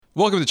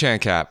Welcome to Chan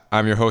Cap.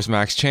 I'm your host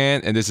Max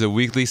Chan, and this is a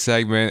weekly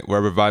segment where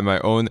I provide my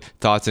own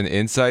thoughts and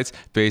insights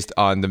based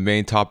on the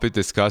main topic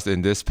discussed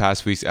in this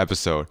past week's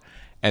episode.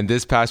 And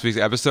this past week's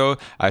episode,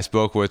 I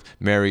spoke with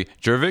Mary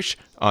Jurevich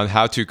on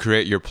how to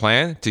create your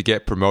plan to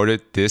get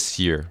promoted this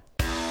year.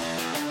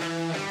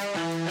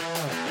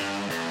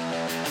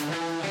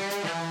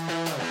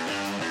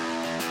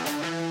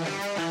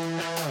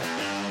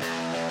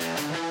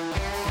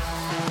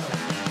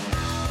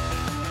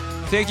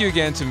 Thank you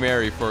again to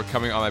Mary for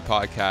coming on my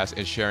podcast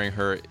and sharing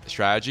her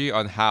strategy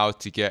on how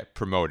to get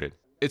promoted.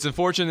 It's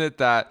unfortunate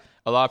that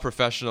a lot of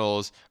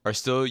professionals are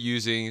still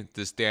using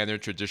the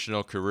standard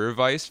traditional career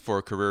advice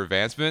for career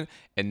advancement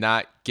and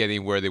not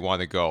getting where they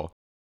want to go.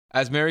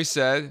 As Mary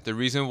said, the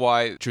reason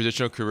why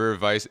traditional career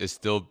advice is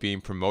still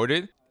being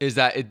promoted is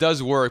that it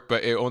does work,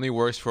 but it only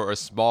works for a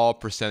small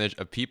percentage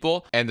of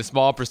people, and the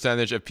small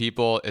percentage of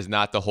people is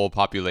not the whole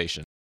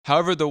population.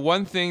 However, the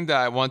one thing that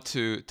I want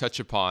to touch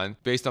upon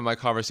based on my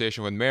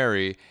conversation with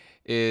Mary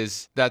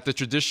is that the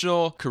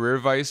traditional career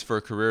advice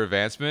for career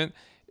advancement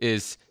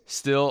is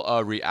still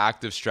a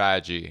reactive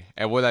strategy.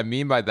 And what I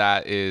mean by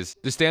that is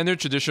the standard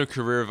traditional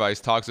career advice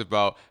talks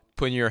about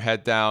putting your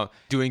head down,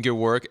 doing good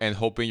work, and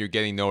hoping you're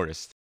getting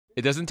noticed.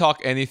 It doesn't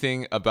talk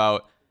anything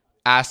about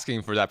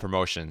asking for that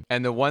promotion.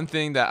 And the one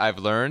thing that I've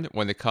learned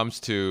when it comes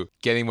to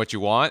getting what you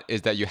want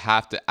is that you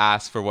have to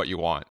ask for what you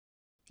want.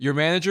 Your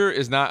manager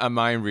is not a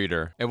mind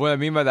reader. And what I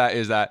mean by that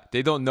is that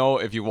they don't know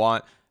if you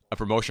want a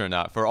promotion or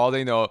not. For all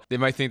they know, they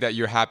might think that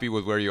you're happy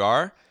with where you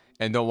are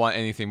and don't want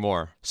anything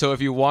more. So if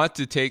you want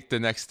to take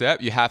the next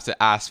step, you have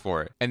to ask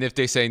for it. And if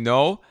they say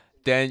no,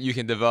 then you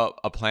can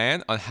develop a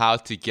plan on how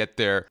to get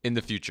there in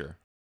the future.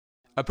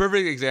 A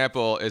perfect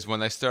example is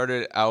when I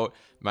started out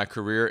my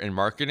career in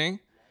marketing.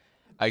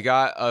 I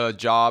got a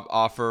job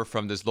offer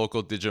from this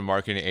local digital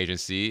marketing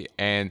agency,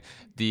 and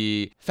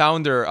the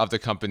founder of the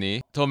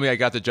company told me I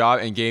got the job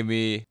and gave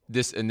me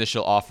this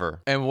initial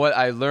offer. And what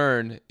I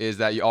learned is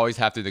that you always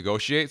have to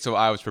negotiate. So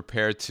I was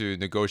prepared to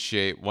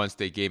negotiate once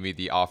they gave me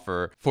the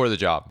offer for the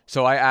job.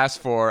 So I asked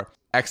for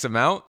X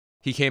amount.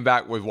 He came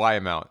back with Y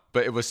amount,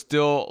 but it was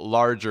still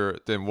larger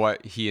than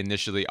what he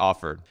initially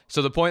offered.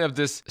 So the point of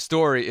this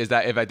story is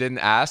that if I didn't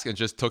ask and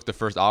just took the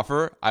first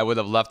offer, I would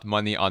have left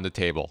money on the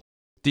table.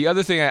 The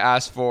other thing I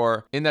asked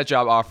for in that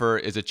job offer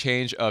is a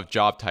change of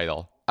job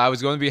title. I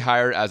was going to be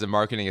hired as a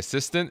marketing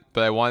assistant,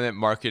 but I wanted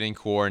marketing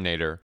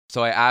coordinator.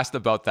 So I asked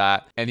about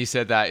that, and he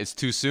said that it's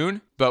too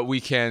soon, but we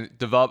can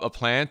develop a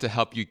plan to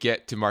help you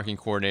get to marketing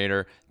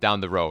coordinator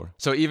down the road.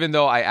 So even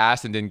though I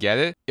asked and didn't get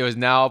it, it was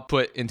now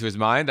put into his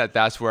mind that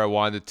that's where I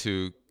wanted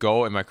to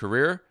go in my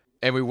career.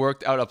 And we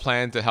worked out a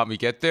plan to help me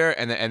get there,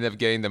 and I ended up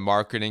getting the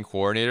marketing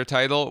coordinator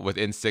title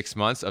within 6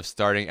 months of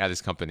starting at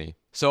his company.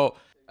 So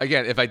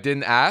again, if I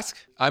didn't ask,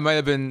 I might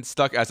have been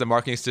stuck as a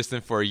marketing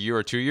assistant for a year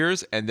or 2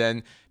 years and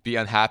then be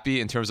unhappy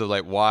in terms of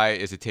like, why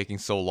is it taking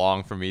so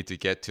long for me to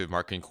get to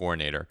marketing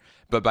coordinator?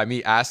 But by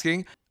me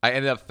asking, I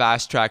ended up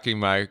fast tracking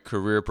my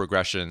career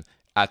progression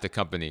at the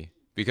company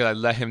because I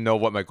let him know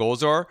what my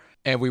goals are,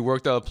 and we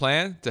worked out a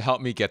plan to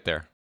help me get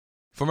there.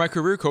 For my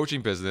career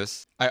coaching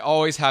business, I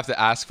always have to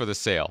ask for the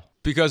sale.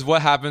 Because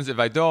what happens if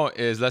I don't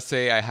is, let's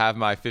say I have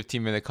my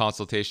 15-minute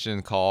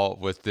consultation call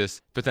with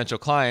this potential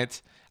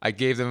client. I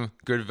gave them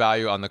good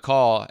value on the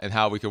call and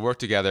how we could work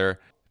together,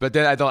 but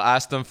then I don't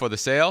ask them for the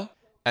sale,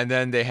 and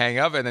then they hang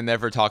up and I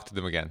never talk to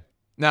them again.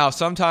 Now,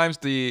 sometimes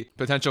the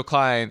potential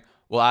client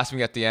will ask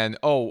me at the end,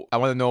 oh, I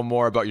want to know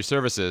more about your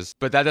services,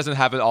 but that doesn't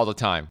happen all the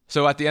time.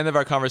 So at the end of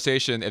our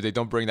conversation, if they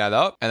don't bring that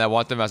up and I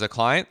want them as a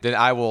client, then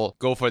I will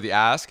go for the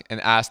ask and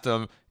ask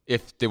them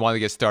if they want to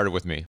get started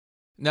with me.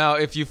 Now,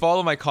 if you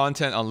follow my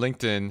content on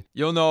LinkedIn,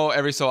 you'll know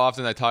every so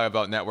often I talk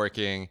about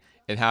networking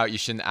and how you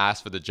shouldn't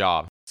ask for the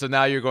job. So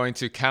now you're going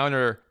to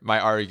counter my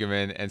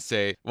argument and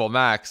say, well,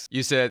 Max,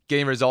 you said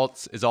getting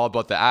results is all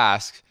about the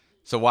ask.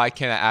 So why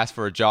can't I ask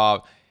for a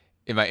job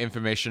in my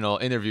informational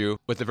interview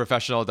with the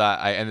professional that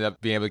I ended up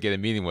being able to get a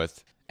meeting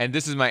with? And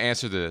this is my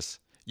answer to this.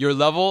 Your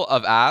level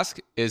of ask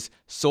is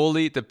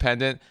solely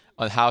dependent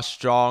on how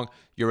strong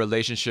your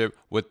relationship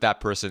with that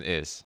person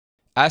is.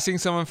 Asking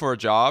someone for a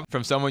job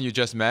from someone you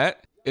just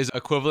met is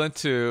equivalent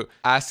to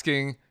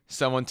asking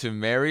someone to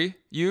marry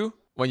you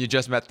when you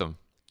just met them.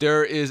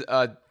 There is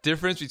a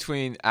difference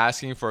between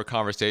asking for a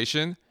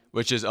conversation,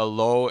 which is a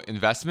low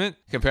investment,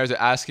 compared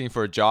to asking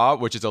for a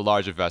job, which is a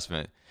large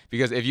investment.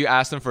 Because if you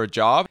ask them for a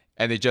job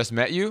and they just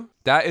met you,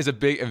 that is a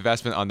big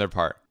investment on their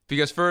part.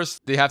 Because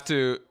first, they have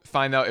to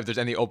find out if there's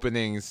any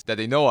openings that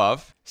they know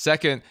of.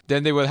 Second,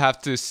 then they would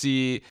have to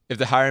see if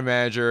the hiring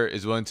manager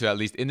is willing to at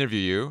least interview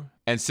you.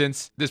 And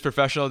since this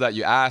professional that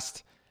you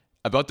asked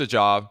about the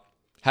job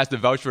has to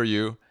vouch for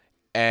you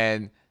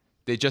and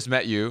they just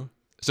met you,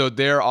 so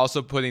they're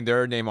also putting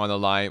their name on the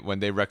line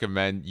when they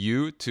recommend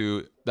you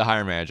to the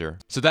hiring manager.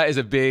 So that is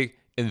a big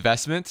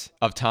investment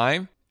of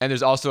time, and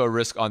there's also a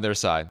risk on their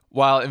side.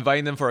 While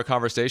inviting them for a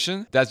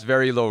conversation, that's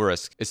very low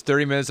risk. It's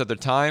 30 minutes of their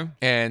time,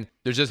 and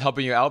they're just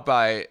helping you out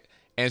by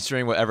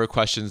answering whatever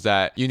questions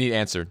that you need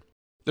answered.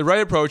 The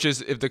right approach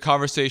is, if the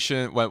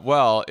conversation went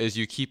well, is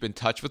you keep in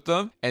touch with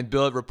them and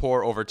build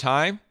rapport over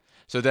time.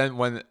 So then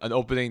when an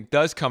opening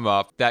does come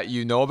up that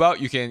you know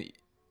about, you can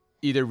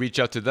either reach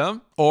out to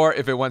them, or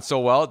if it went so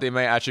well, they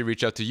might actually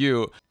reach out to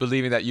you,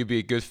 believing that you'd be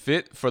a good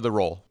fit for the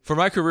role. For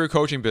my career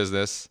coaching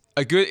business,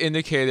 a good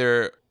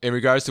indicator in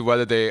regards to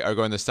whether they are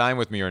going to sign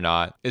with me or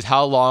not is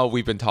how long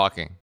we've been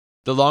talking.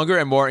 The longer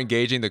and more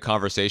engaging the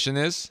conversation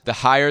is, the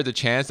higher the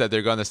chance that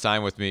they're going to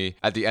sign with me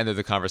at the end of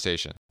the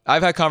conversation.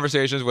 I've had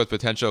conversations with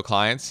potential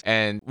clients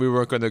and we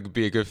weren't going to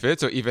be a good fit.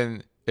 So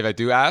even if I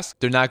do ask,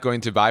 they're not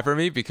going to buy from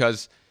me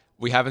because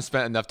we haven't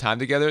spent enough time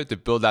together to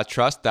build that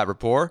trust, that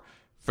rapport,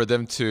 for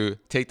them to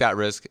take that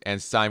risk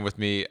and sign with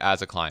me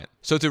as a client.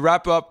 So to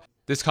wrap up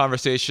this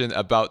conversation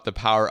about the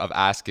power of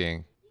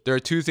asking, there are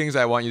two things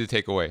I want you to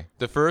take away.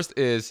 The first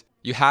is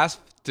you have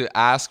to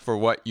ask for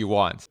what you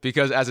want,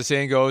 because as the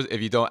saying goes,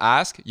 if you don't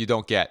ask, you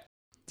don't get.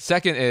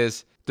 Second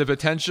is the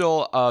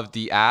potential of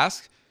the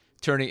ask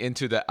turning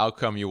into the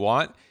outcome you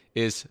want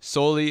is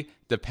solely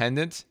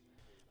dependent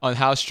on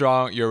how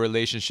strong your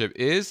relationship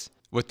is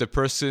with the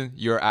person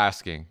you're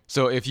asking.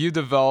 So if you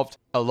developed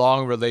a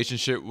long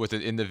relationship with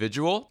an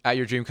individual at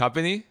your dream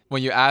company,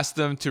 when you ask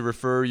them to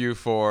refer you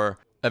for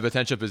a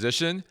potential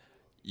position,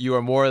 you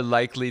are more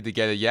likely to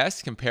get a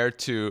yes compared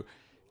to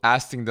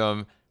asking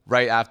them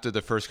right after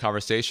the first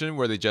conversation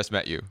where they just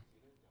met you.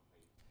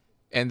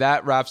 And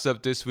that wraps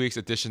up this week's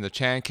edition of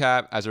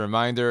ChanCap. As a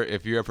reminder,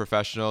 if you're a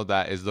professional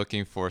that is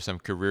looking for some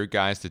career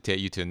guidance to take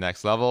you to the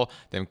next level,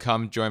 then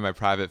come join my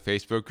private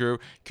Facebook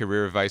group,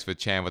 Career Advice with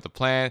Chan with a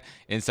Plan.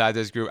 Inside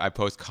this group, I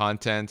post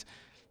content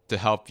to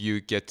help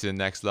you get to the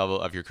next level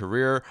of your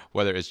career,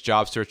 whether it's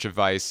job search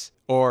advice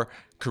or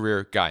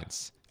career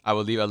guidance. I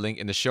will leave a link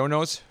in the show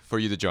notes for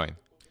you to join.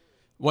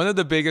 One of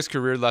the biggest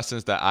career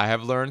lessons that I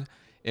have learned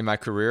in my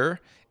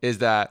career is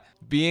that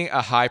being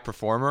a high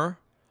performer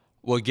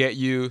will get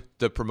you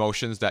the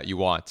promotions that you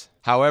want.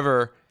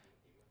 However,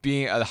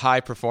 being a high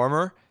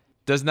performer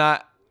does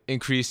not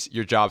increase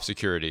your job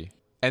security.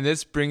 And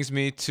this brings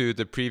me to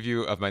the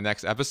preview of my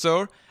next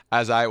episode,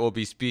 as I will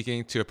be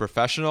speaking to a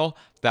professional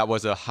that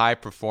was a high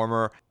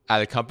performer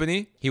at a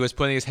company. He was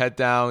putting his head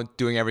down,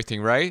 doing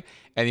everything right,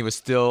 and he was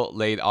still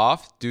laid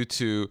off due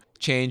to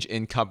change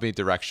in company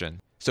direction.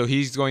 So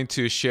he's going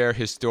to share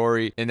his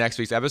story in next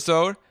week's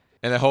episode.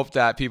 And I hope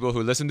that people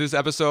who listen to this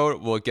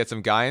episode will get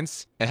some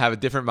guidance and have a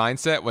different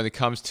mindset when it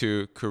comes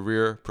to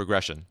career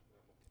progression.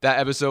 That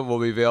episode will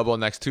be available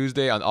next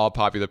Tuesday on all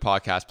popular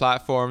podcast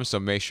platforms, so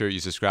make sure you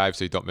subscribe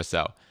so you don't miss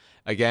out.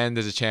 Again,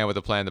 this is Chan with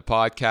a Plan, the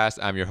podcast.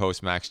 I'm your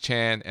host, Max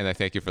Chan, and I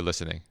thank you for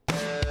listening.